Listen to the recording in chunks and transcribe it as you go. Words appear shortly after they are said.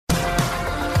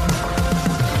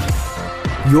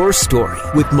Your Story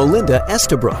with Melinda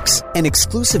Estabrooks, an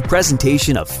exclusive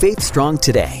presentation of Faith Strong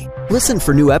Today. Listen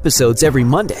for new episodes every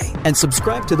Monday and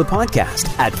subscribe to the podcast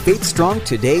at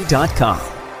faithstrongtoday.com.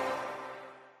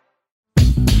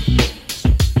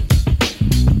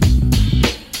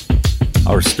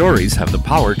 Our stories have the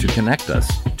power to connect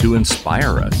us, to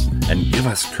inspire us, and give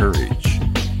us courage.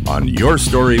 On Your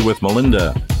Story with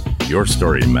Melinda, your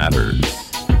story matters.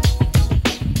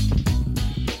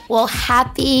 Well,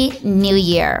 Happy New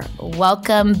Year.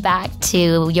 Welcome back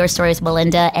to Your Story with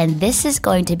Melinda. And this is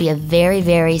going to be a very,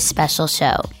 very special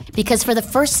show because for the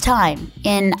first time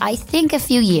in, I think, a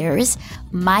few years,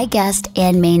 my guest,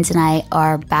 Ann Maines, and I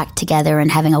are back together and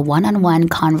having a one-on-one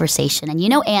conversation. And you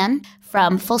know Ann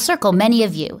from Full Circle, many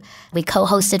of you. We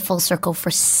co-hosted Full Circle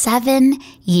for 7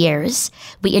 years.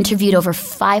 We interviewed over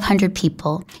 500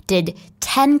 people, did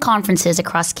 10 conferences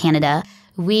across Canada.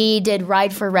 We did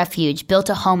Ride for Refuge, built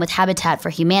a home with Habitat for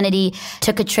Humanity,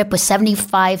 took a trip with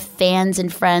 75 fans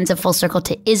and friends of Full Circle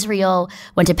to Israel,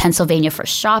 went to Pennsylvania for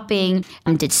shopping,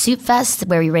 did Soup Fest,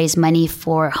 where we raised money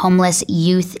for homeless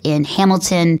youth in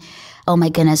Hamilton. Oh my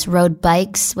goodness, rode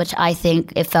bikes, which I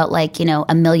think it felt like,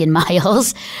 a million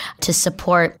miles to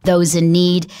support those in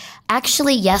need.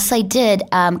 Actually, yes, I did.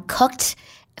 Cooked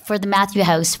for the Matthew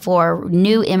House for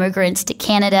new immigrants to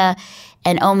Canada.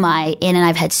 And oh my, Ann and I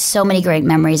have had so many great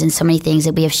memories and so many things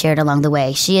that we have shared along the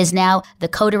way. She is now the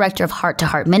co-director of Heart to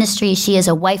Heart Ministry. She is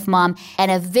a wife, mom, and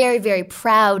a very, very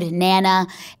proud Nana.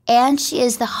 And she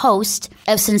is the host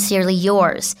of Sincerely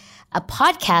Yours, a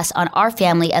podcast on our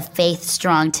family of Faith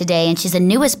Strong Today. And she's the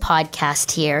newest podcast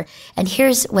here. And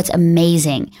here's what's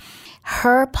amazing.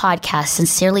 Her podcast,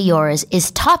 Sincerely Yours,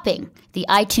 is topping the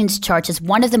iTunes charts as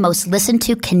one of the most listened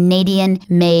to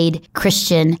Canadian-made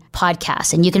Christian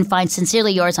podcasts. And you can find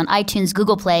Sincerely Yours on iTunes,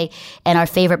 Google Play, and our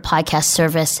favorite podcast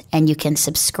service, and you can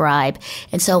subscribe.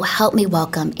 And so help me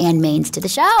welcome Ann Maines to the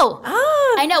show.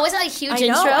 I know, wasn't that a huge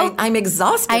intro? I'm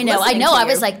exhausted. I know. I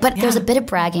was like, but there's a bit of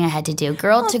bragging I had to do.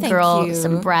 Girl to girl,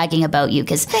 some bragging about you.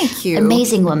 Thank you.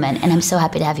 Amazing woman, and I'm so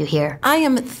happy to have you here. I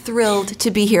am thrilled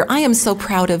to be here. I am so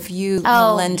proud of you,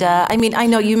 Melinda. I mean, I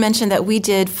know you mentioned that we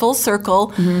did Full Circle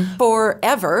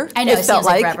forever. I know, it felt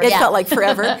like forever. It felt like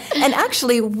forever. And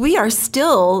actually, we are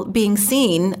still being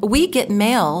seen. We get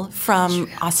mail from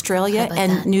Australia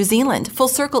and New Zealand. Full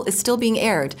Circle is still being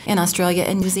aired in Australia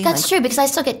and New Zealand. That's true, because I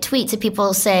still get tweets of people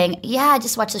saying, yeah,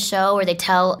 just watch the show, or they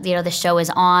tell, the show is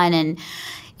on, and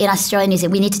in Australia and New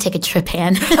Zealand, we need to take a trip,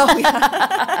 Ann. Oh,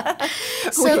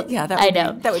 yeah.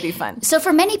 That would be fun. So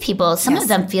for many people, some of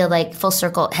them feel like Full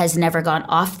Circle has never gone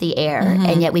off the air,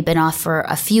 and yet we've been off for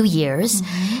a few years.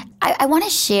 I want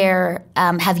to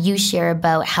have you share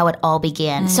about how it all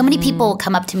began. So many people will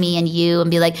come up to me and you and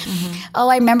be like, oh,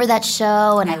 I remember that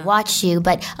show and I watch you,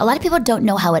 but a lot of people don't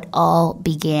know how it all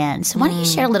began. So why don't you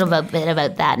share a little bit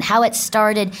about that and how it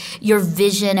started, your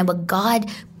vision, and what God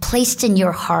placed in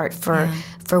your heart for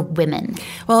women?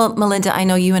 Well, Melinda, I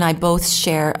know you and I both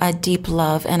share a deep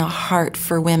love and a heart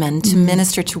for women, to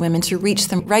minister to women, to reach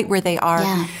them right where they are.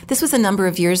 Yeah. This was a number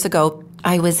of years ago.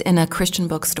 I was in a Christian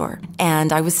bookstore,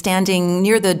 and I was standing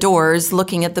near the doors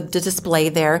looking at the display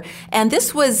there. And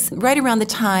this was right around the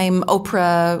time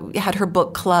Oprah had her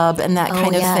book club and that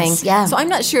kind of thing. Yeah. So I'm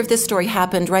not sure if this story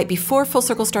happened right before Full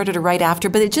Circle started or right after,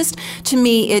 but to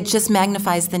me, it just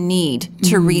magnifies the need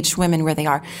to reach women where they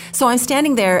are. So I'm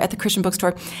standing there at the Christian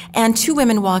bookstore, and two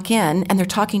women walk in, and they're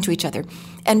talking to each other.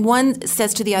 And one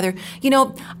says to the other,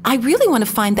 I really want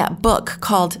to find that book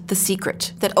called The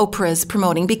Secret that Oprah is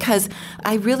promoting because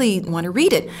I really want to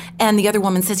read it. And the other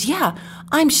woman says, yeah,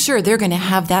 I'm sure they're going to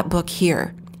have that book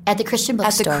here. At the Christian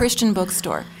bookstore. At the Christian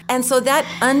bookstore. And so that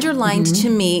underlined to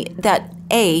me that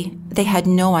A, they had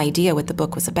no idea what the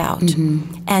book was about.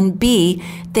 And B,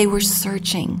 they were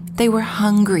searching. They were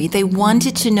hungry. They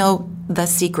wanted to know the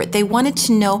secret. They wanted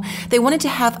to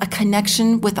have a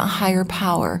connection with a higher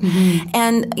power.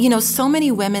 And, so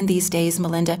many women these days,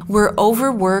 Melinda, we're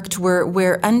overworked,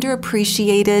 we're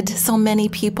underappreciated, so many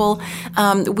people.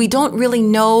 We don't really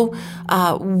know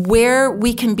where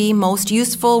we can be most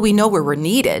useful. We know where we're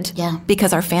needed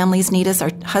because our families need us,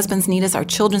 our husbands need us, our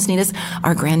children need us,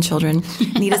 our grandchildren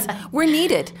need us. We're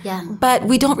needed. But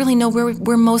we don't really know where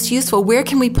we're most useful. Where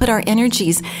can we put our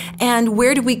energies? And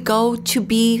where do we go to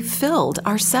be filled? healed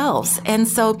ourselves. And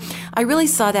so I really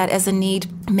saw that as a need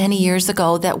many years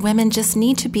ago that women just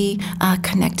need to be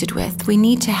connected with. We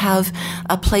need to have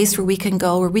a place where we can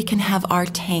go, where we can have our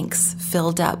tanks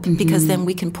filled up, because then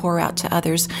we can pour out to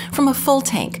others from a full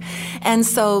tank. And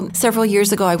so several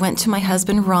years ago, I went to my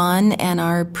husband, Ron, and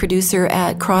our producer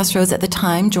at Crossroads at the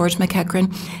time, George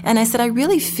McEachran, and I said, I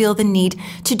really feel the need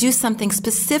to do something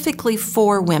specifically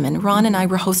for women. Ron and I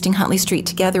were hosting Huntley Street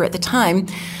together at the time,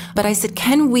 but I said,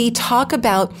 can we talk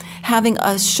about having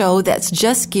a show that's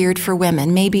just geared for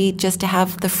women, maybe just to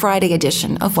have the Friday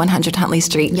edition of 100 Huntley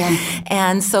Street? Yeah.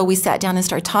 And so we sat down and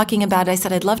started talking about it. I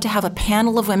said, I'd love to have a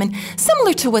panel of women,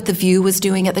 similar to what The View was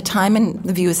doing at the time, and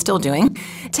The View is still doing,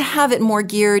 to have it more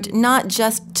geared not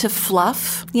just to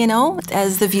fluff,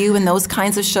 as The View and those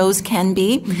kinds of shows can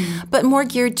be, but more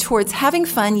geared towards having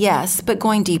fun, yes, but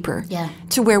going deeper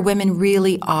to where women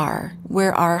really are,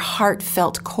 where our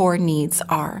heartfelt core needs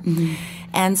are.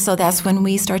 And so that's when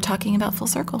we started talking about Full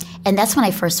Circle. And that's when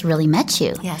I first really met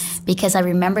you. Yes. Because I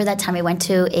remember that time I went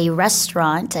to a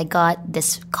restaurant. I got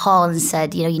this call and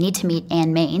said, you need to meet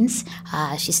Ann Maines.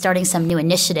 She's starting some new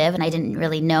initiative, and I didn't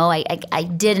really know. I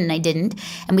did and I didn't.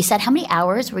 And we said, how many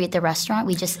hours were you at the restaurant?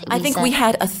 I think we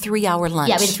had a 3-hour lunch.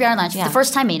 Yeah, we had a 3-hour lunch. Yeah. The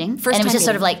first time meeting. And it was just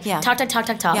sort of like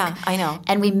talk. Yeah, I know.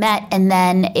 And we met, and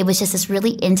then it was just this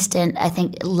really instant, I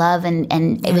think, love,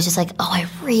 and it was just like, oh, I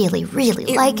really,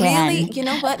 really like Ann. You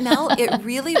know what, Mel? It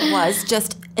really was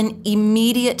just an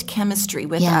immediate chemistry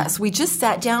with us. We just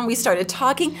sat down, we started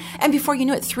talking, and before you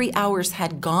knew it, 3 hours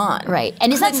had gone. Right.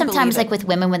 And isn't that sometimes like with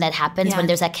women when that happens, when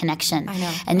there's that connection? I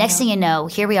know. And next thing you know,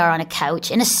 here we are on a couch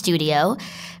in a studio,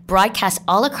 broadcast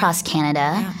all across Canada.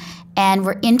 Yeah. And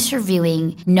we're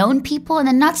interviewing known people and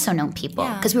then not so known people.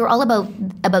 Because we were all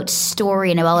about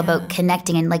story and all about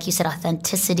connecting and, like you said,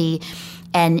 authenticity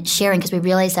and sharing. Because we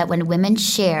realized that when women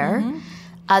share,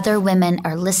 other women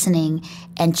are listening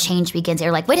and change begins.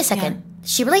 They're like, wait a second,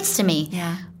 she relates to me.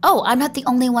 Yeah. Oh, I'm not the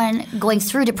only one going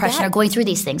through depression or going through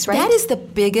these things, right? That is the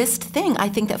biggest thing I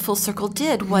think that Full Circle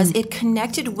did, was it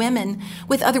connected women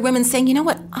with other women saying, you know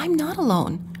what, I'm not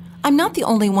alone. I'm not the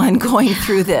only one going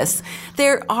through this.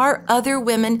 There are other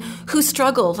women who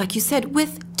struggle, like you said,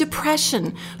 with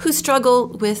depression, who struggle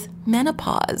with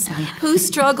menopause, who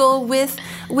struggle with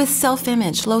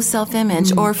self-image, low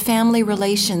self-image, or family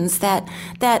relations that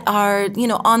are,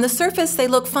 on the surface they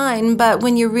look fine, but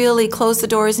when you really close the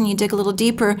doors and you dig a little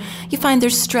deeper, you find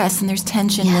there's stress and there's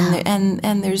tension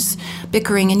and there's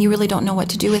bickering, and you really don't know what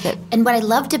to do with it. And what I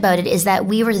loved about it is that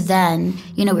we were then,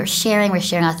 we were sharing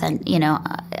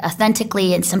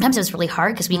authentically, and sometimes it was really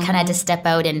hard because we kind of had to step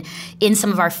out and in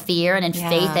some of our fear and in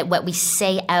faith that what we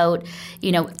say out,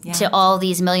 to all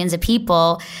these millions of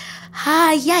people,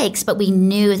 yikes. But we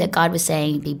knew that God was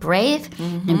saying, be brave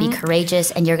and be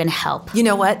courageous, and you're going to help. You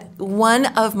know what? One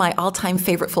of my all-time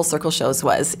favorite Full Circle shows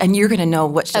was, and you're going to know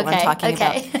what show I'm talking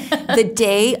about, the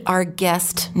day our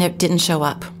guest didn't show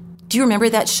up. Do you remember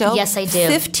that show? Yes, I do.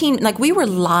 15, we were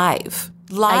live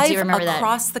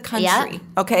across the country.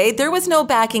 Okay? There was no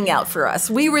backing out for us.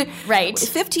 We were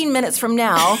 15 minutes from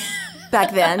now.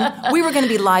 Back then, we were going to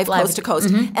be live coast to coast.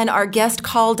 And our guest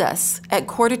called us at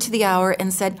 1:45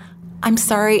 and said, I'm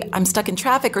sorry, I'm stuck in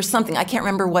traffic or something. I can't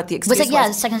remember what the excuse was. Was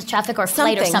it, stuck in traffic or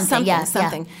flight or something.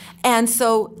 Something. And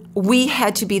so we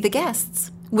had to be the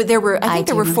guests. There were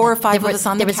 4 or 5 of us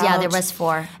on the couch. Yeah, there was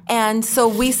 4. And so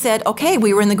we said, okay,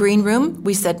 we were in the green room.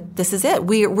 We said, this is it.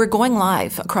 We're going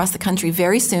live across the country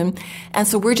very soon. And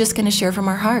so we're just going to share from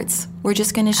our hearts. We're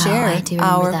just going to share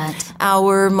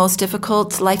our most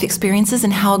difficult life experiences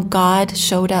and how God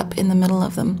showed up in the middle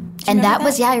of them. And that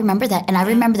was, I remember that. And I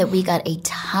remember that we got a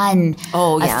ton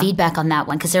of feedback on that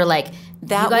one, because they're like,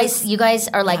 you guys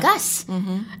are like us.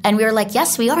 And we were like,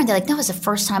 yes, we are. And they're like, no, it was the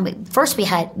first time.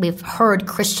 We've heard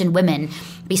Christian women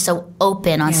be so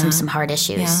open on some hard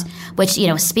issues, which,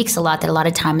 speaks a lot that a lot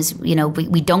of times,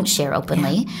 we don't share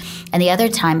openly. And the other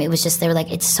time it was just, they were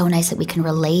like, it's so nice that we can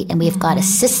relate, and we've got a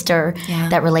sister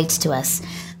that relates to us.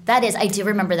 That is, I do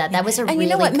remember that. That was a really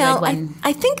good one.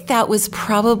 I think that was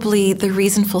probably the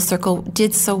reason Full Circle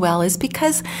did so well, is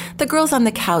because the girls on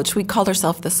the couch, we called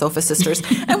ourselves the Sofa Sisters,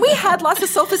 and we had lots of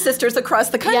Sofa Sisters across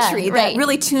the country that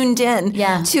really tuned in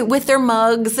with their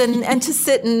mugs and to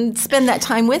sit and spend that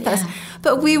time with us.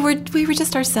 But we were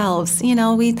just ourselves, we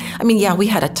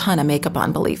had a ton of makeup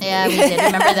on, believe me. Yeah, we did.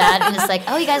 Remember that? And it's like,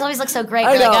 oh, you guys always look so great.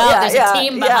 We're there's a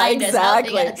team behind us.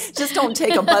 Exactly. Just don't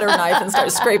take a butter knife and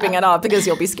start scraping it off, because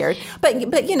you'll be scared. But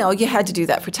you had to do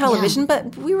that for television.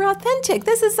 But we were authentic.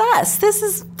 This is us.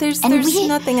 There's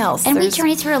nothing else. And we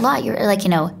journeyed through a lot. You're like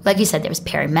you said, there was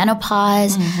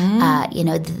perimenopause.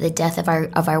 The death of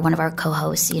one of our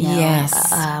co-hosts.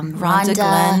 Rhonda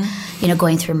Glenn.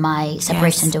 going through my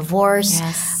separation and divorce.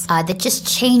 Yes. That just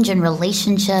change in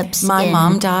relationships. My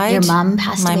mom died. Your mom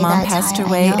passed away. My mom passed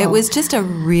away. It was just a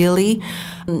really,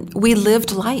 we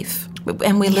lived life.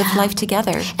 And we lived life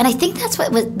together. And I think that's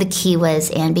what the key was,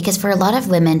 Anne, because for a lot of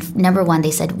women, number one, they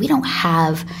said, we don't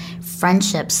have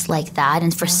friendships like that.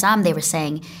 And for some, they were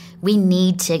saying, we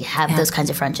need to have those kinds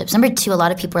of friendships. Number two, a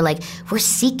lot of people were like, we're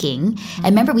seeking. I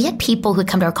remember we had people who'd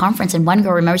come to our conference, and one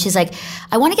girl, remember, she's like,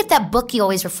 I want to get that book you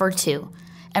always refer to.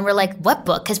 And we're like, what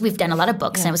book? Because we've done a lot of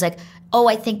books. And I was like, oh,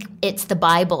 I think it's the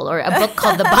Bible, or a book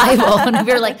called the Bible. And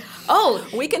we were like, oh.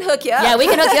 We can hook you up. Yeah, we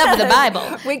can hook you up with the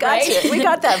Bible. We got you. We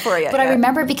got that for you. But I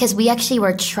remember because we actually were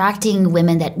attracting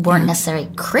women that weren't necessarily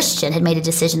Christian, had made a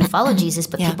decision to follow Jesus,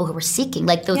 but people who were seeking,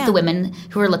 like the women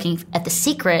who were looking at The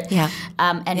Secret.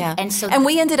 And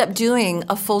we ended up doing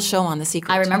a full show on The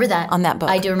Secret. I remember that. On that book.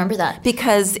 I do remember that.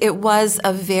 Because it was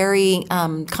a very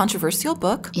controversial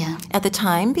book at the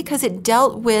time, because it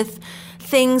dealt with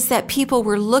things that people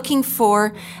were looking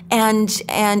for,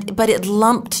 but it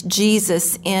lumped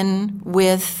Jesus in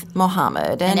with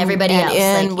Muhammad and everybody else,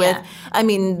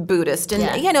 Buddhist,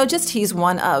 and just he's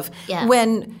one of. Yeah.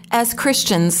 When as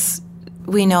Christians,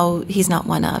 we know he's not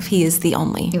one of; he is the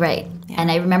only. Right. Yeah.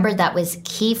 And I remember that was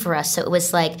key for us. So it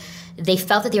was like they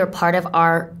felt that they were part of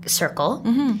our circle.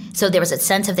 Mm-hmm. So there was a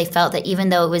sense of they felt that even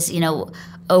though it was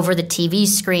over the TV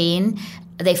screen,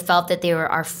 they felt that they were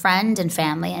our friend and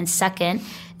family. And second,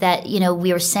 that,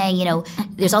 we were saying,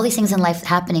 there's all these things in life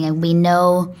happening, and we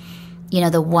know,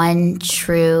 the one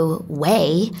true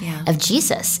way of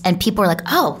Jesus. And people were like,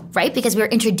 oh, right? Because we were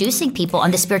introducing people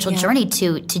on the spiritual journey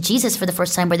to Jesus for the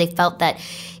first time, where they felt that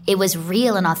it was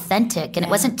real and authentic, and it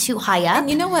wasn't too high up. And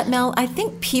you know what, Mel? I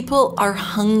think people are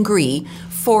hungry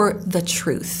for the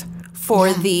truth,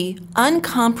 for the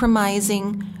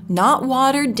uncompromising, not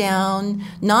watered down,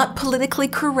 not politically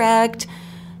correct.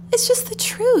 It's just the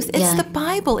truth. It's the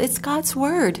Bible. It's God's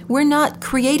word. We're not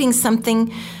creating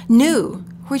something new.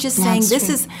 We're just saying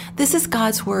this is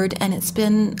God's word, and it's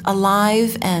been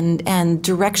alive and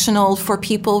directional for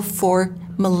people for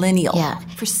millennial. Yeah.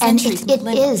 For centuries. And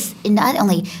it is not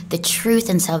only the truth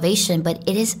and salvation, but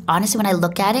it is, honestly, when I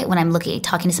look at it, when I'm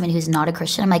talking to somebody who's not a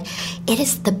Christian, I'm like, it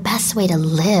is the best way to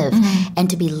live and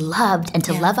to be loved and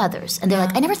to love others. And they're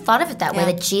like, I never thought of it that way,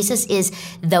 that Jesus is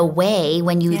the way.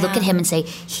 When you look at him and say,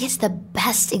 he is the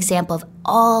best example of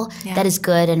all that is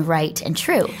good and right and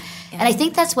true. And I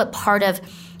think that's what part of,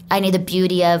 the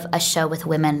beauty of a show with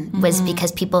women was because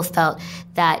people felt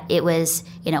that it was,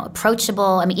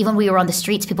 approachable. I mean, even when we were on the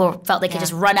streets, people felt they could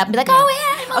just run up and be like,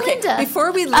 oh, yeah, Melinda. Okay,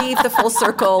 before we leave the full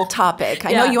circle topic,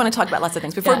 I know you want to talk about lots of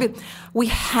things. Before we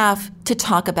have to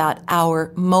talk about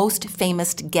our most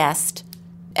famous guest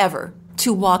ever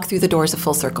to walk through the doors of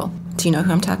Full Circle. Do you know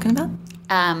who I'm talking about?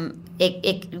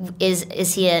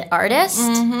 Is he an artist?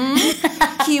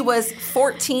 Mm-hmm. He was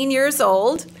 14 years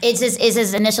old. Is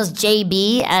his initials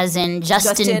JB, as in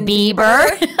Justin Bieber?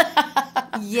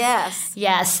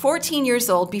 Yes. 14 years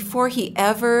old before he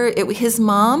ever. His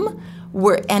mom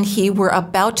and he were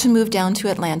about to move down to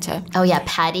Atlanta. Oh yeah,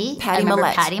 Patty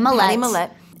Millett. Patty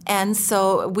Millett. And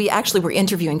so we actually were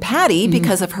interviewing Patty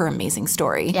because of her amazing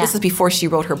story. Yeah. This was before she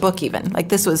wrote her book even. Like,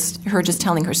 this was her just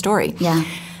telling her story. Yeah.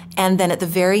 And then at the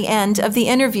very end of the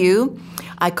interview,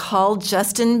 I called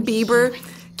Justin Bieber.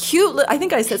 I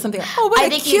think I said something like, oh,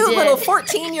 what a cute little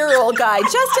 14-year-old guy.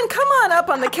 Justin, come on up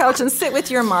on the couch and sit with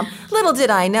your mom. Little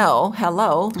did I know,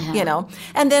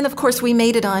 And then, of course, we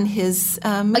made it on his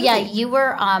movie. Oh, yeah, you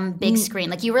were on big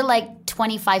screen. Like, you were like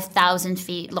 25,000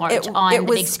 feet large on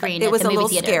the big screen at the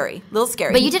movie theater. It was a little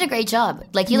scary. But you did a great job.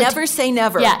 Like, you never say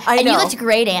never. Yeah, I know. You looked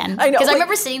great, Anne. I know. Because I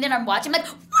remember sitting there and I'm watching, I'm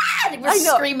like, what? We're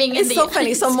screaming in the It's so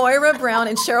funny. So Moira Brown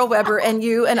and Cheryl Weber and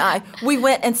you and I, we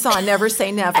went and saw Never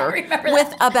Say Never. I remember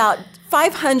with about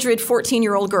 500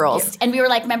 14-year-old girls. Yes. And we were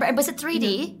like, remember, was it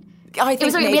 3D? I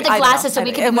think we had the glasses so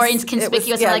we could be more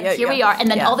inconspicuous. Here we are. And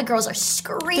then all the girls are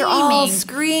screaming. They're all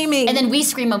screaming. And then we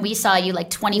screamed when we saw you like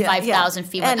 25,000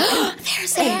 feet. And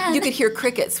there's Anne. You could hear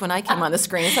crickets when I came on the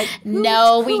screen. It's like,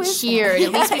 we cheered.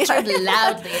 At least we cheered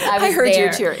loudly. I heard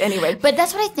you cheer. Anyway. But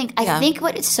that's what I think. I think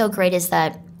what is so great is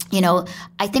that,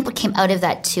 I think what came out of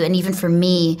that too, and even for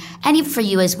me, and even for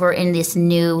you as we're in this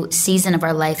new season of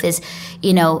our life is,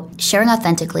 sharing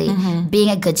authentically, being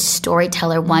a good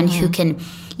storyteller, one who can,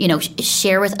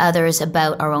 share with others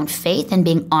about our own faith and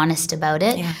being honest about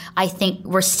it. Yeah. I think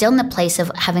we're still in the place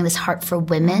of having this heart for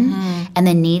women and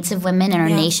the needs of women in our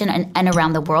nation and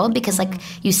around the world, because like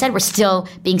you said, we're still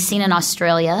being seen in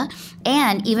Australia.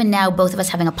 And even now, both of us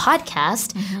having a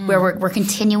podcast where we're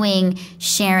continuing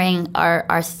sharing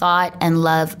our thought and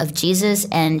love of Jesus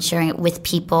and sharing it with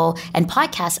people and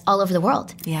podcasts all over the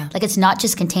world. Yeah. Like it's not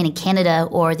just contained in Canada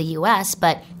or the U.S.,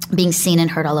 but being seen and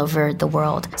heard all over the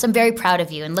world. So I'm very proud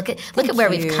of you. And look at where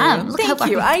we've come. Look how far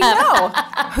we've come. I know.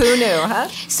 Who knew, huh?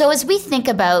 So as we think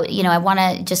about, I want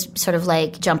to just sort of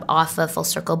like jump off of Full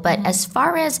Circle, but as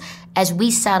far as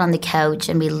we sat on the couch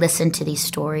and we listened to these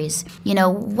stories,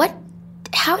 what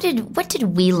did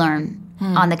we learn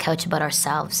on the couch about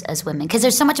ourselves as women? Because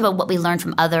there's so much about what we learn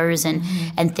from others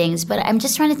and things, but I'm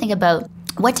just trying to think about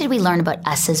what did we learn about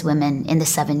us as women in the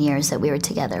 7 years that we were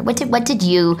together? What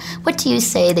do you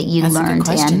say that you That's learned, a good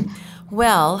question. Anne?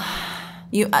 Well,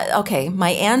 okay,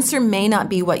 my answer may not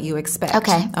be what you expect.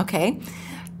 Okay.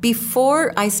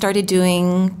 Before I started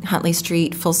doing Huntley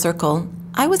Street Full Circle,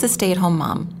 I was a stay-at-home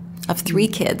mom of 3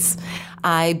 kids.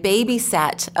 I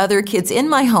babysat other kids in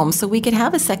my home so we could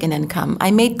have a second income.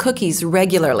 I made cookies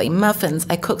regularly, muffins.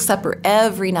 I cooked supper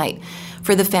every night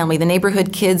for the family. The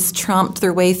neighborhood kids tromped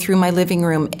their way through my living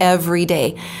room every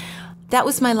day. That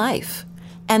was my life.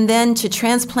 And then to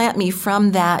transplant me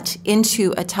from that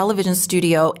into a television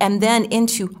studio and then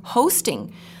into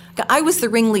hosting. I was the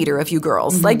ringleader of you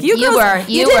girls. Like you girls,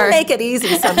 you didn't make it easy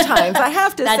sometimes. I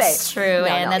have to say that's true,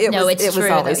 and it was true.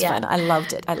 always fun. I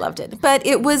loved it. But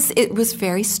it was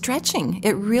very stretching.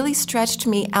 It really stretched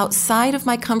me outside of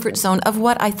my comfort zone of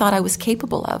what I thought I was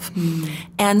capable of.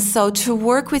 And so to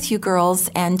work with you girls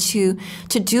and to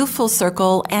do Full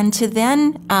Circle and to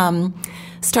then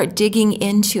start digging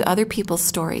into other people's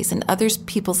stories and other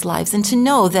people's lives, and to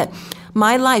know that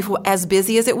my life, as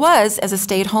busy as it was as a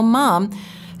stay-at-home mom,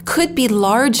 could be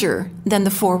larger than the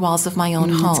 4 walls of my own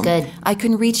home. That's good. I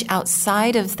can reach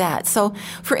outside of that. So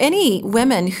for any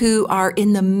women who are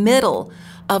in the middle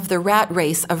of the rat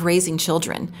race of raising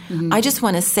children, I just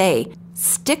want to say,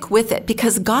 stick with it,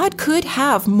 because God could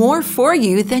have more for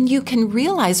you than you can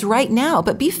realize right now.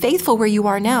 But be faithful where you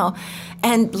are now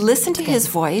and listen to His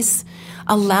voice.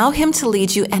 Allow Him to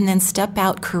lead you, and then step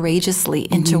out courageously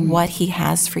into what He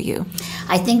has for you.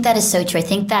 I think that is so true. I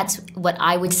think that's what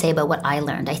I would say about what I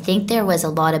learned. I think there was a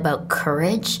lot about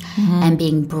courage and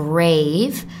being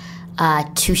brave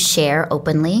to share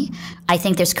openly. I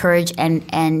think there's courage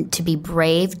and to be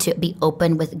brave, to be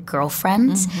open with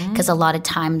girlfriends, because a lot of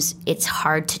times it's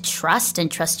hard to trust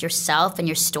yourself and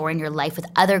your story and your life with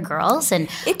other girls. And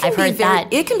I've heard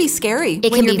that. It can be scary.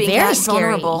 It can be very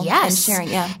scary. Vulnerable and sharing,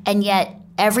 And yet,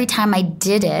 every time I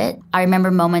did it, I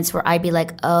remember moments where I'd be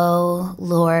like, oh,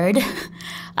 Lord,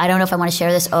 I don't know if I want to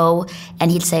share this. Oh, and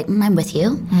He'd say, I'm with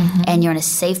you. And you're in a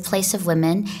safe place of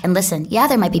women. And listen,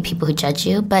 there might be people who judge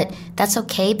you, but that's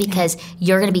okay, because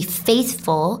you're going to be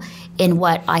faithful in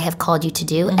what I have called you to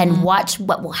do and watch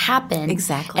what will happen.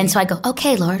 Exactly. And so I go,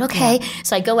 okay, Lord, okay. Yeah.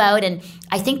 So I go out, and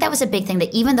I think that was a big thing,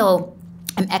 that even though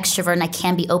I'm extrovert and I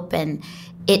can be open,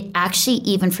 it actually,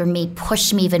 even for me,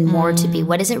 pushed me even more to be,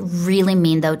 what does it really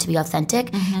mean, though, to be authentic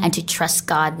and to trust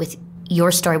God with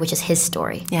your story, which is His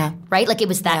story. Yeah. Right? Like, it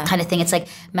was that kind of thing. It's like,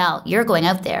 Mel, you're going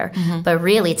out there, but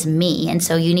really it's me. And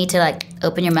so you need to, like,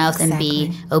 open your mouth and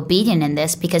be obedient in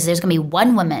this, because there's going to be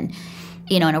one woman,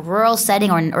 in a rural setting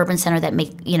or an urban center that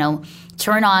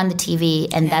turn on the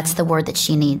TV, and that's the word that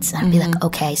she needs. And I'd be like,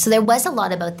 okay. So there was a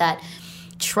lot about that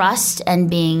trust and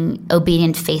being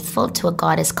obedient, faithful to what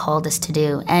God has called us to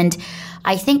do. And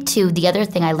I think, too, the other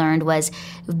thing I learned was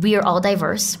we are all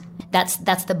diverse. That's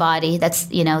the body.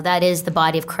 That is the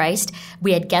body of Christ.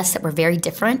 We had guests that were very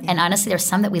different. And honestly, there's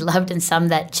some that we loved and some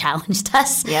that challenged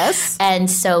us. Yes. And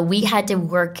so we had to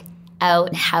work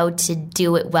out how to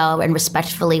do it well and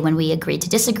respectfully when we agreed to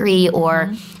disagree,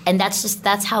 and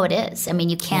that's how it is. I mean,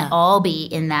 you can't all be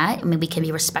in that. I mean, we can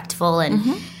be respectful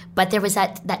but there was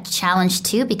that challenge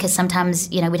too, because sometimes,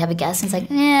 we'd have a guest and it's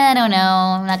like, I don't know,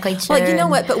 I'm not quite sure. Well, you know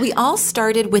what? But we all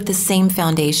started with the same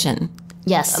foundation.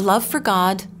 Yes. A love for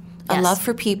God, a love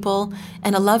for people,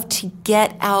 and a love to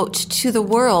get out to the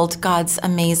world God's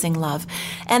amazing love.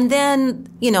 And then,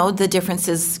 the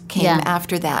differences came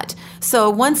after that.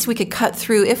 So once we could cut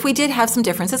through, if we did have some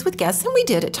differences with guests, and we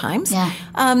did at times,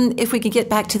 if we could get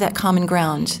back to that common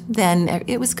ground, then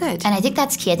it was good. And I think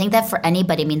that's key. I think that for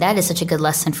anybody, I mean, that is such a good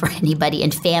lesson for anybody in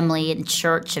family and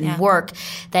church and work,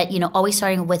 that, always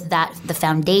starting with that, the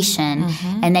foundation,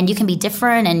 and then you can be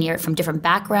different and you're from different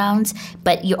backgrounds,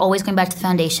 but you're always going back to the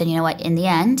foundation. You know what? In the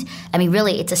end, I mean,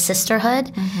 really, it's a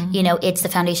sisterhood. It's the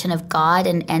foundation of God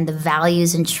and the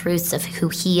values and truths of who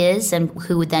He is and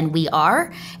who then we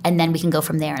are, and then we can go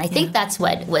from there. And I think that's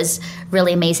what was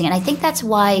really amazing. And I think that's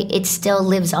why it still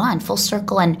lives on, full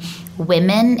circle, and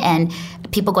women and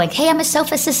people going, hey, I'm a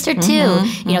sofa sister too,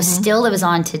 still lives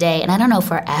on today. And I don't know if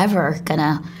we're ever going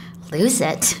to lose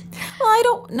it. Well, I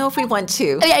don't know if we want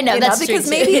to. I know, that's because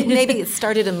true. Because maybe it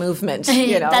started a movement,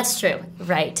 That's true,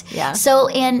 right. Yeah. So,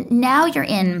 and now you're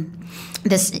in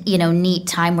this, neat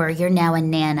time where you're now a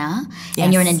Nana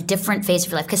and you're in a different phase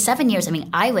of your life. Because 7 years, I mean,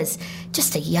 I was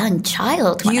just a young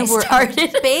child when I started. You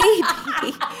were a baby.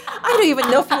 I don't even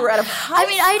know if you were out of high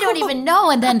school. I don't even know.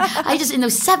 And then I just, in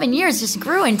those 7 years, just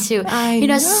grew into,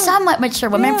 somewhat mature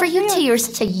woman. And for you too, you were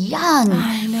such a young,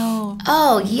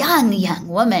 young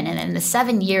woman. And in the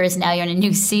 7 years, now you're in a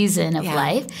new season of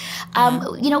life.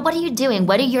 What are you doing?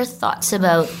 What are your thoughts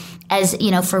about, as,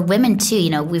 for women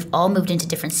too, we've all moved into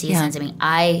different seasons. I mean,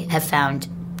 I have found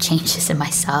changes in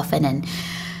myself and in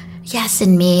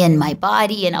me and my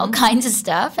body and all kinds of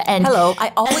stuff. And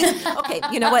I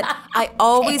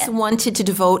always wanted to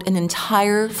devote an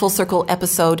entire Full Circle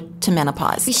episode to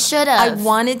menopause. We should have. I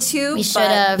wanted to,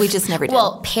 but we just never did.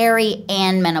 Well, peri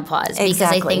and menopause. Exactly.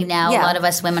 Because I think now a lot of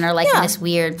us women are in this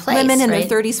weird place. Women in right?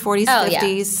 their 30s, 40s,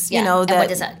 50s, And what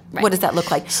does that? Right. What does that look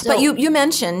like? So, but you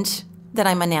mentioned that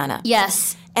I'm a Nana.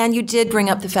 Yes. And you did bring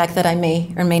up the fact that I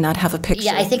may or may not have a picture.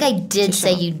 Yeah, I think I did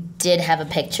say you did have a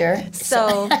picture.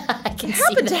 So I can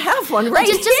happen to have one right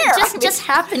here. Just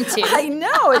happened to. I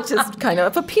know. It just kind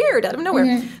of appeared out of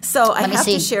nowhere. So I have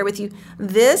to share with you.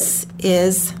 This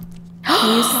is,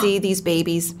 can you see these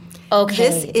babies? Okay.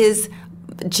 This is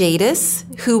Jadis,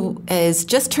 who is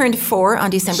just turned 4 on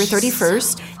December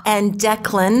 31st, and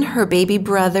Declan, her baby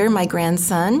brother, my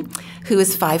grandson, who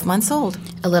is 5 months old.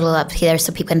 A little up here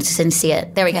so people can see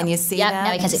it. There we go. Can you see that?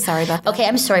 Now we can see. Sorry about that. Okay,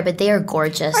 I'm sorry, but they are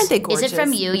gorgeous. Aren't they gorgeous? Is it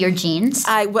from you, your genes?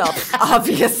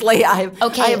 Obviously, I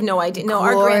have no idea. No,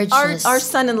 our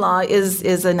son-in-law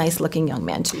is a nice-looking young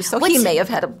man too, so he may have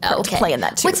had a part to play in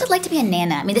that too. What's it like to be a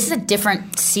Nana? I mean, this is a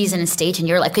different season and stage in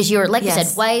your life because you're, like you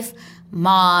said, wife,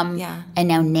 mom, and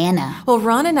now Nana. Well,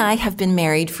 Ron and I have been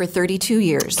married for 32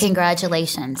 years.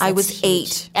 Congratulations. I was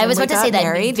 8. I was about to say that.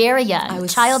 Married. Very young. I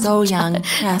was so young.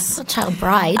 Yes. Child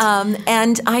bride.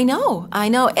 And I know.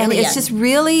 And really it's young. just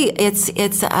really,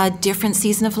 it's a different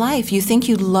season of life. You think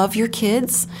you love your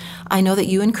kids. I know that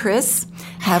you and Chris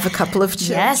have a couple of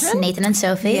children. Yes, Nathan and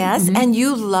Sophie. Yes, and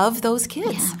you love those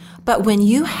kids. Yeah. But when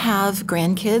you have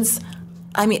grandkids,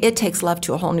 I mean, it takes love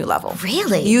to a whole new level.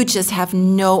 Really? You just have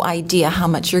no idea how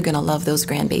much you're going to love those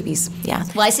grandbabies. Yeah.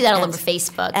 Well, I see that all over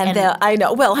Facebook. And I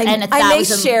know. Well, I may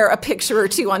share a picture or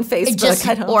two on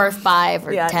Facebook. Or 5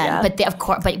 or 10. But of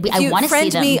course, I want to see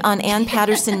them. Friend me on Ann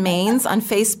Patterson Mains on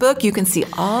Facebook. You can see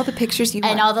all the pictures you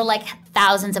want. And all the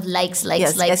thousands of likes.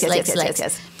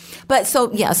 Yes. But so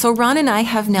Ron and I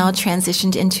have now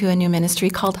transitioned into a new ministry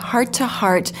called Heart to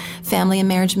Heart Family and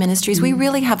Marriage Ministries. We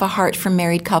really have a heart for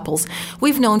married couples.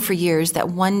 We've known for years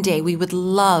that one day we would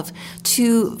love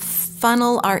to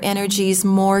funnel our energies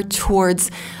more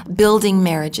towards building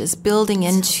marriages, building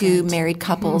into married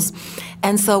couples.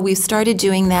 And so we've started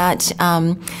doing that.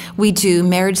 We do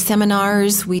marriage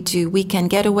seminars, we do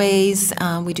weekend getaways,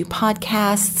 we do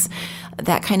podcasts,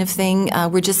 that kind of thing.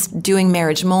 We're just doing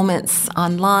marriage moments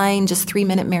online, just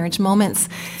 3-minute marriage moments.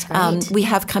 We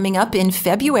have coming up in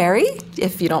February,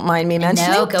 if you don't mind me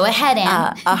mentioning. No, go ahead,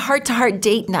 Ann. A heart-to-heart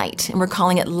date night, and we're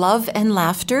calling it Love and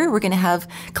Laughter. We're going to have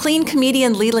clean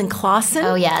comedian Leland Clausen.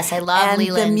 Oh, yes, I love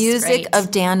Leland. And the music of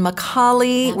Dan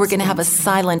McCauley. We're going to have a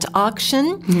silent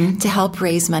auction to help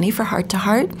raise money for Heart to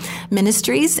Heart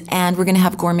Ministries, and we're going to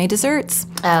have gourmet desserts.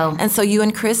 Oh. And so you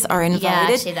and Chris are invited. Yeah,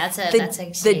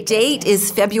 actually, the date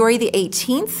is February the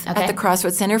 18th at the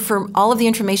Crossroads Center. For all of the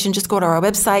information, just go to our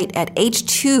website at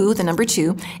H2, the number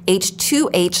 2,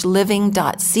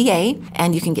 H2HLiving.ca,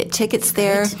 and you can get tickets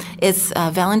there. Right. It's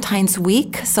Valentine's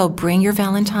week, so bring your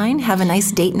Valentine. Have a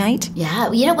nice date night.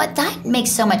 Yeah, you know what? That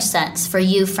makes so much sense for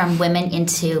you from women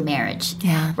into marriage.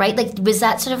 Yeah. Right? Was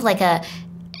that sort of like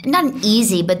not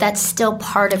easy, but that's still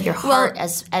part of your heart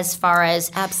as far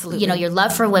as absolutely, your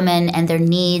love for women and their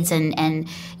needs and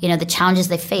the challenges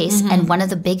they face. And one of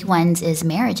the big ones is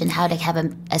marriage and how to have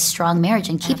a strong marriage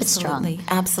and keep it strong.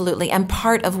 Absolutely. And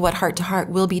part of what Heart to Heart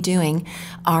will be doing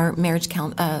are marriage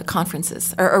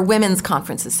conferences or women's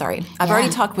conferences. Sorry, I've already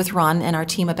talked with Ron and our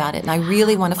team about it, and I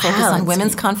really want to focus on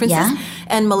women's conferences. Yeah.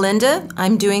 And Melinda,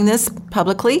 I'm doing this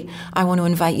publicly. I want to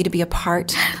invite you to be a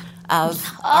part of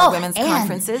our women's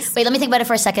conferences. Wait, let me think about it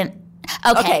for a second.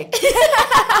 Okay.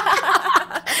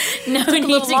 No, a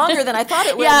little longer than I thought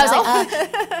it would. Yeah, I was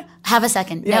like, have a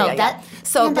second.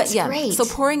 That's great. So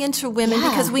pouring into women,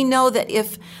 because we know that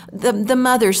if the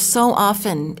mother so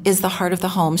often is the heart of the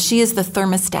home, she is the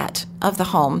thermostat of the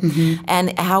home.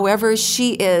 And however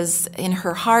she is in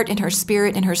her heart, in her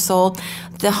spirit, in her soul,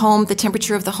 the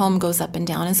temperature of the home goes up and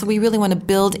down. And so we really want to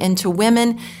build into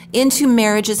women, into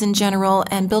marriages in general,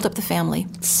 and build up the family.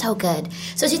 So good.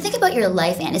 So as you think about your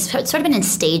life, Anne, it's sort of been in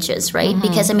stages, right?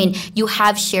 Because, you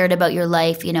have shared about your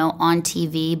life, on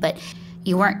TV, but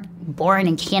you weren't born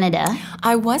in Canada.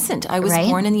 I wasn't. I was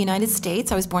born in the United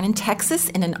States. I was born in Texas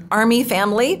in an Army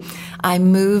family. I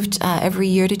moved every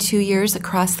year to 2 years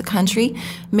across the country.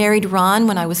 Married Ron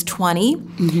when I was 20.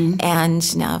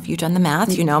 And now if you've done the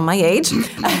math, you know my age.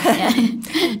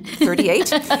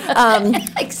 38.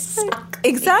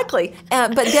 Exactly.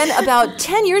 But then about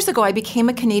 10 years ago, I became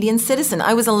a Canadian citizen.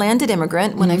 I was a landed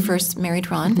immigrant when I first married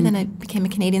Ron, but then I became a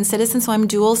Canadian citizen, so I'm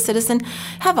dual citizen.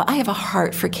 I have a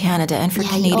heart for Canada and for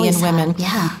Canadian women.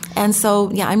 And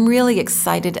so, I'm really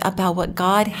excited about what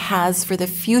God has for the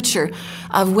future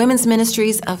of women's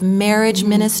ministries, of marriage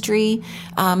ministry.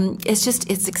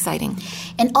 It's exciting.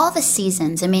 And all the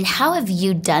seasons, how have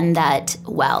you done that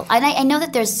well? And I know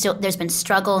that there's been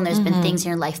struggle and there's been things in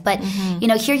your life, but,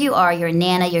 here you are, you're a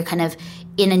Nana, you're kind of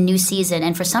in a new season.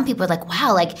 And for some people, like,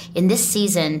 wow, like in this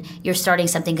season, you're starting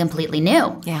something completely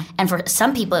new. Yeah. And for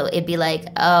some people, it'd be like,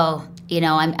 oh,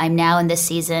 I'm now in this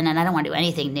season and I don't want to do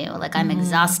anything new. Like I'm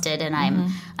exhausted and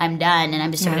I'm done and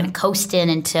I'm just sort of going to coast in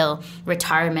until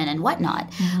retirement and whatnot.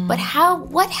 But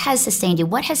what has sustained you?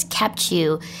 What has kept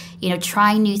you,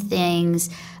 trying new things,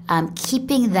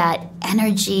 keeping that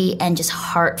energy and just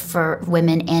heart for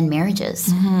women and marriages?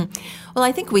 Well,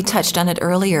 I think we touched on it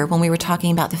earlier when we were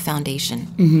talking about the foundation.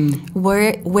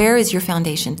 Where is your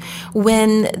foundation?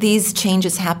 When these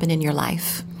changes happen in your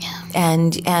life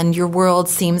and your world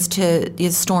seems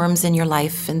to, storms in your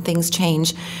life and things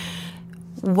change,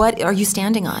 what are you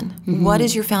standing on? What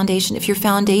is your foundation? If your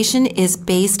foundation is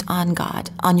based on God,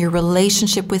 on your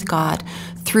relationship with God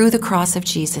through the cross of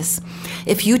Jesus,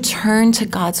 if you turn to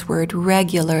God's word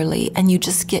regularly and you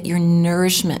just get your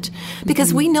nourishment,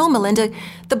 because we know, Melinda,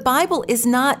 the Bible is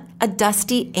not a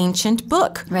dusty ancient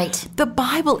book. Right. The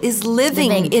Bible is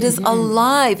living. It is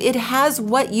alive. It has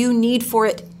what you need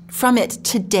from it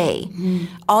today.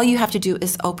 All you have to do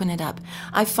is open it up.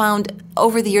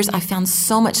 Over the years, I found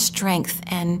so much strength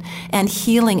and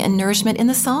healing and nourishment in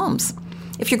the Psalms.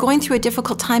 If you're going through a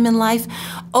difficult time in life,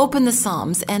 open the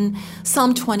Psalms and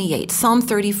Psalm 28, Psalm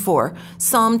 34,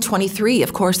 Psalm 23,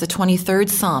 of course, the 23rd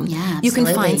Psalm. Yeah, absolutely. You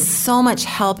can find so much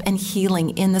help and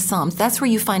healing in the Psalms. That's where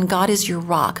you find God is your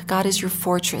rock. God is your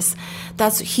fortress.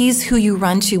 He's who you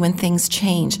run to when things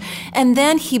change. And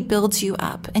then he builds you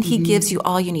up and he gives you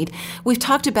all you need. We've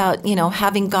talked about,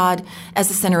 having God as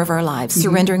the center of our lives,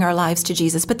 surrendering our lives to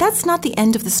Jesus. But that's not the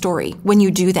end of the story when you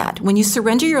do that. When you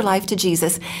surrender your life to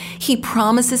Jesus, he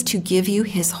promises to give you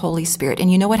his Holy Spirit.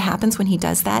 And you know what happens when he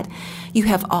does that? You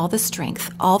have all the strength,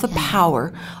 all the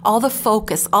power, all the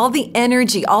focus, all the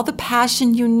energy, all the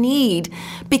passion you need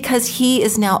because he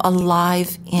is now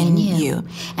alive in you.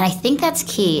 And I think that's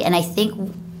key. And I think,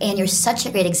 and you're such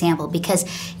a great example because,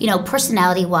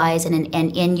 personality-wise and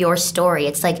in your story,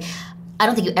 it's like, I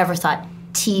don't think you ever thought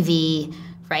TV,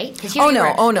 right?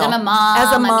 No. I'm a mom.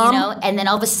 As a mom. And then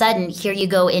all of a sudden, here you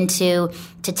go into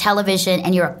television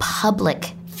and you're a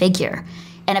public figure.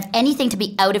 And if anything, to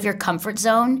be out of your comfort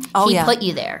zone, he put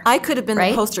you there. I could have been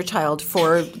the poster child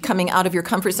for coming out of your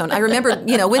comfort zone. I remember,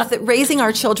 with raising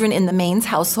our children in the Maines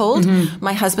household.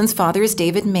 My husband's father is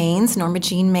David Maines, Norma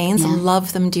Jean Maines. I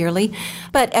love them dearly.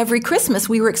 But every Christmas,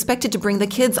 we were expected to bring the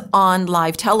kids on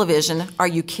live television. Are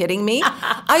you kidding me?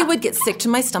 I would get sick to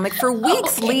my stomach for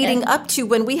weeks leading up to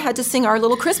when we had to sing our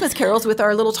little Christmas carols with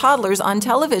our little toddlers on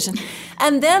television.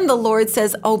 And then the Lord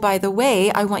says, oh, by the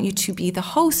way, I want you to be the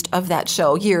host of that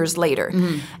show years later.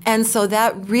 And so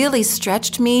that really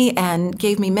stretched me and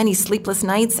gave me many sleepless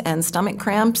nights and stomach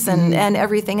cramps and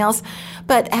everything else.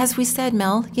 But as we said,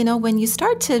 Mel, when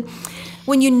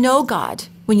you know God,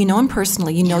 when you know him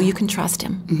personally, you know you can trust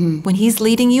him. When he's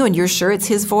leading you and you're sure it's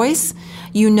his voice,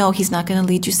 you know he's not going to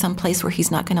lead you someplace where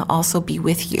he's not going to also be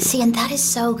with you. See, and that is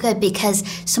so good because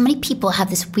so many people have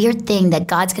this weird thing that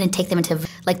God's going to take them into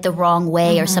like the wrong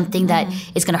way or something that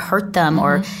is going to hurt them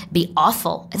or be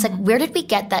awful. It's like, where did we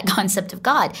get that concept of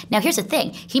God? Now, here's the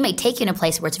thing. He may take you in a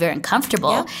place where it's very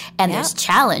uncomfortable and there's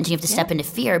challenge. You have to step into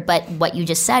fear. But what you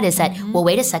just said is that, well,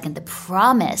 wait a second. The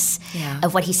promise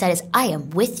of what he said is, I am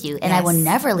with you and I will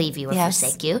never leave you or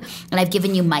forsake you. And I've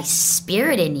given you my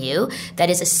spirit in you. That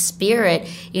is a spirit,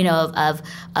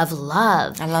 of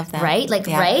love. I love that. Right? Like,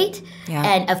 right? Yeah.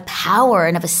 And of power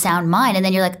and of a sound mind. And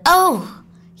then you're like, oh,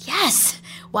 yes.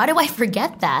 Why do I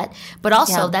forget that? But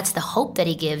also, that's the hope that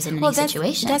he gives in any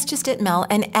situation. That's just it, Mel.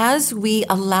 And as we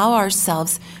allow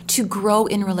ourselves to grow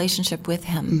in relationship with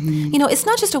him, it's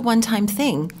not just a one-time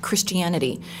thing,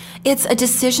 Christianity. It's a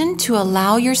decision to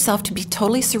allow yourself to be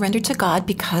totally surrendered to God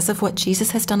because of what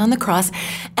Jesus has done on the cross,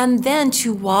 and then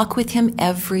to walk with him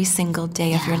every single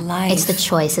day of your life. It's the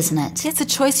choice, isn't it? It's a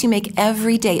choice you make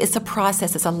every day. It's a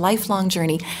process. It's a lifelong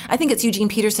journey. I think it's Eugene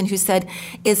Peterson who said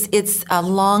it's a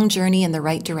long journey in the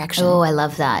right direction. Oh, I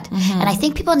love that. And I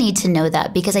think people need to know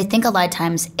that because I think a lot of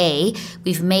times,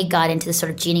 we've made God into this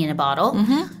sort of genie in a bottle.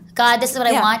 God, this is what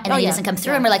I want, and then he doesn't come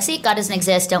through, and we're like, see, God doesn't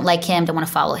exist, don't like him, don't want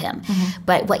to follow him.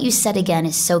 But what you said again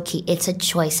is so key. It's a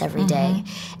choice every day,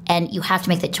 and you have to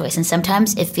make that choice. And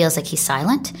sometimes it feels like he's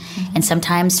silent, and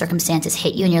sometimes circumstances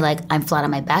hit you, and you're like, I'm flat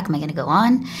on my back, am I going to go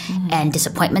on? And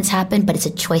disappointments happen, but it's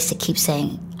a choice to keep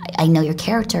saying, I know your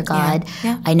character, God.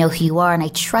 I know who you are, and I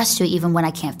trust you even when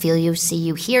I can't feel you, see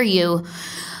you, hear you.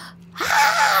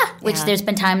 Which there's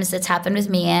been times that's happened with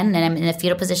me, and I'm in a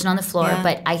fetal position on the floor.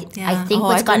 But I think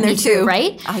what's gotten me through,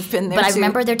 right? I've been there But too. I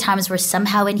remember there are times where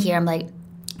somehow in here I'm like,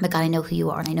 but God, I know who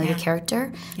you are, and I know your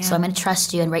character, so I'm going to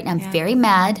trust you. And right now I'm very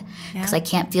mad because I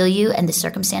can't feel you, and the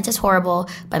circumstance is horrible,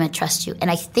 but I'm going to trust you. And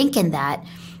I think in that,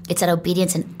 it's that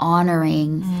obedience and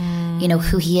honoring,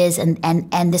 who he is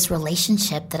and this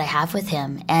relationship that I have with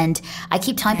him. And I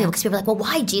keep telling people, because people are like, well,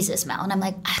 why Jesus, Mel? And I'm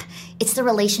like, it's the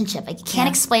relationship. I can't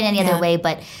explain any other way,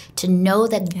 but to know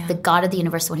that the God of the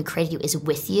universe, the one who created you, is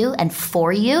with you and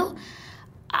for you.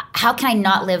 How can I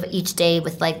not live each day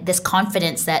with like this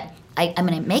confidence that I'm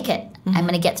going to make it. I'm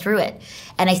going to get through it.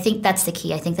 And I think that's the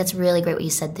key. I think that's really great what you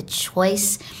said, the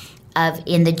choice of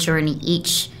in the journey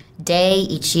each day,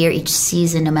 each year, each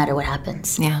season, no matter what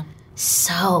happens. Yeah.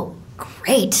 So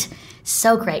great.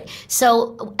 So great.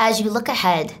 So as you look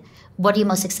ahead, what are you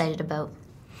most excited about?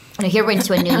 Here we're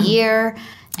into a new year.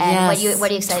 And what are you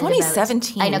excited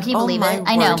 2017. about? I know. Can you believe it?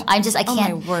 I know. I can't. Oh,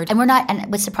 my word. And we're not.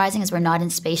 And what's surprising is we're not in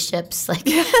spaceships, like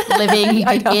living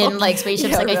in like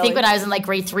spaceships. I think when I was in like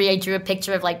grade 3, I drew a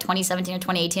picture of like 2017 or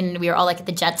 2018, and we were all like at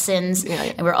the Jetsons,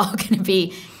 and we're all going to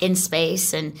be in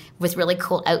space and with really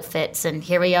cool outfits. And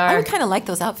here we are. I would kind of like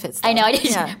those outfits, though. I know. I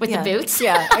did with the boots.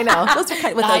 Yeah, I know. Those are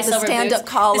kind of with like the stand-up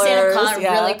collars. The stand-up collar,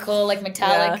 really cool, like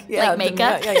metallic, like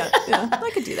makeup. Yeah.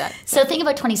 I could do that. So think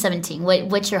about 2017.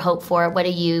 What's your hope for? What are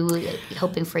you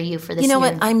hoping for you for this year? You know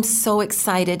what? I'm so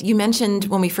excited. You mentioned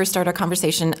when we first started our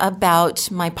conversation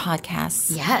about my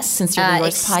podcasts. Yes. Sincerely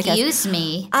Yours podcast. Excuse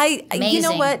me.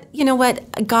 Amazing. You know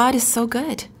what? God is so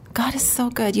good. God is so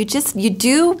good. You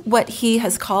do what he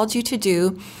has called you to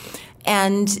do,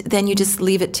 and then you just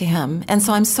leave it to him. And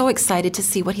so I'm so excited to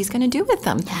see what he's going to do with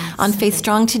them. Yes, on Faith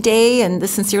Strong Today and the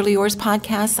Sincerely Yours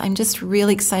podcast. I'm just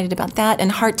really excited about that.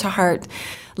 And Heart to Heart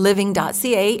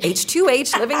Living.ca,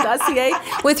 H2H,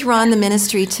 Living.ca, with Ron, the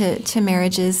ministry to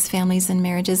marriages, families and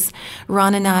marriages.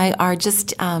 Ron and I are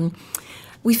just,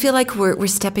 we feel like we're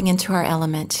stepping into our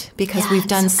element because we've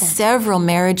done several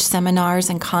marriage seminars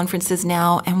and conferences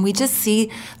now, and we just see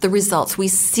the results. We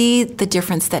see the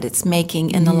difference that it's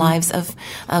making in the lives of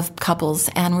couples,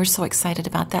 and we're so excited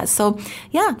about that. So,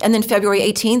 yeah. And then February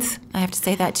 18th, I have to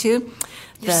say that too.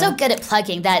 You're so good at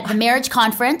plugging that. The marriage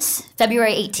conference,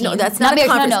 February 18th. No, that's not a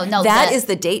conference. No. That is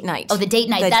the date night. Oh, the date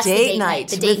night. That's the date night.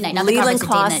 The date night, not the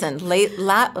conference. Leland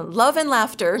Clausen, Love and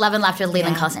Laughter. Love and Laughter,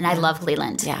 Leland Clausen. And I love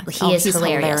Leland. Yeah. He's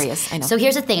hilarious. I know. So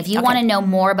here's the thing. If you want to know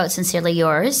more about Sincerely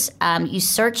Yours, you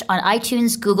search on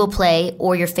iTunes, Google Play,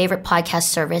 or your favorite podcast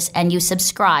service, and you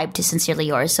subscribe to Sincerely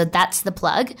Yours. So that's the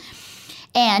plug.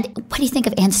 And what do you think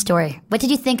of Anne's story? What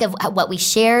did you think of what we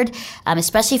shared,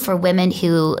 especially for women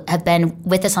who have been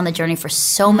with us on the journey for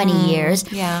so many years?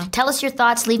 Yeah. Tell us your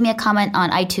thoughts. Leave me a comment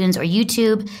on iTunes or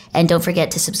YouTube. And don't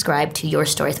forget to subscribe to Your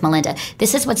Story with Melinda.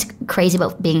 This is what's crazy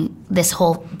about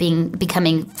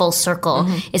becoming full circle,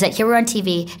 is that here we're on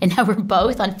TV, and now we're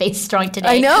both on Faith Strong Today.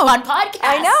 I know. On podcast.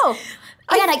 I know.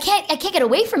 Man, I can't get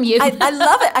away from you. I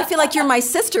love it. I feel like you're my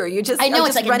sister. You just, I know, I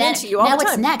it's just like run into you all the time. Now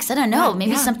what's next? I don't know.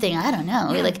 Maybe something, I don't know.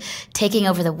 We're like taking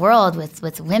over the world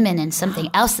with women and something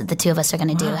else that the two of us are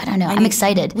going to do. I don't know. I'm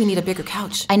excited. We need a bigger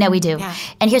couch. I know we do. Yeah.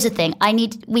 And here's the thing.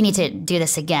 We need to do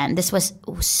this again. This was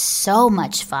so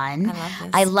much fun. I love this.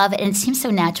 I love it. And it seems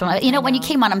so natural. You know, when you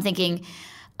came on, I'm thinking,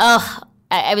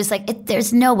 I was like,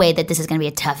 there's no way that this is going to be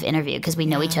a tough interview because we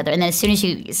know each other. And then as soon as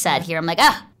you sat here, I'm like,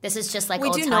 this is just like we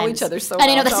old do times. know each other so well. I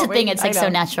know, well, that's the don't thing. we? It's like so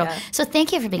natural. Yeah. So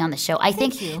thank you for being on the show. I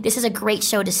think this is a great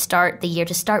show to start the year,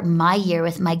 to start my year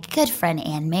with my good friend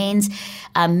Ann Maines.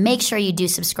 Make sure you do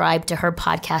subscribe to her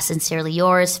podcast, Sincerely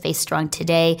Yours, Faith Strong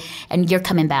Today, and you're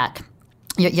coming back.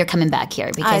 You're coming back here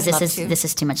because this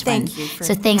is too much fun. Thank you for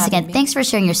so thanks having again. me. Thanks for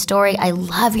sharing your story. I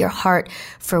love your heart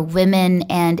for women,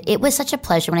 and it was such a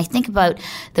pleasure. When I think about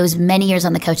those many years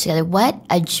on the couch together, what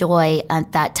a joy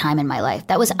at that time in my life.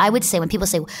 That was, I would say, when people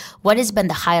say, what has been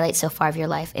the highlight so far of your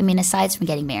life? I mean, aside from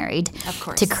getting married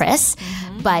to Chris,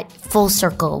 but full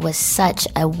circle was such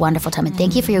a wonderful time. And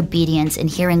thank you for your obedience and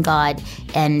hearing God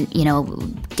and, you know,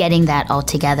 getting that all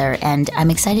together. And I'm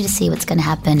excited to see what's going to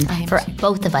happen for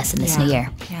both of us in this new year.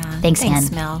 Yeah. Thanks,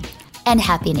 Ann. Mel. And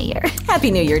Happy New Year.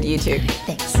 Happy New Year to you too.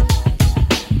 Thanks.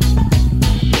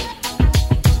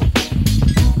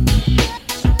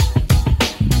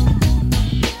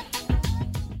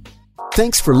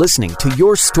 Thanks for listening to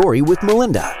Your Story with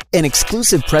Melinda, an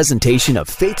exclusive presentation of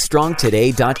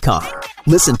FaithStrongToday.com.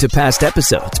 Listen to past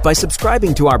episodes by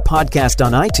subscribing to our podcast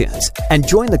on iTunes and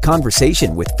join the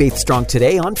conversation with Faith Strong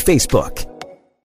Today on Facebook.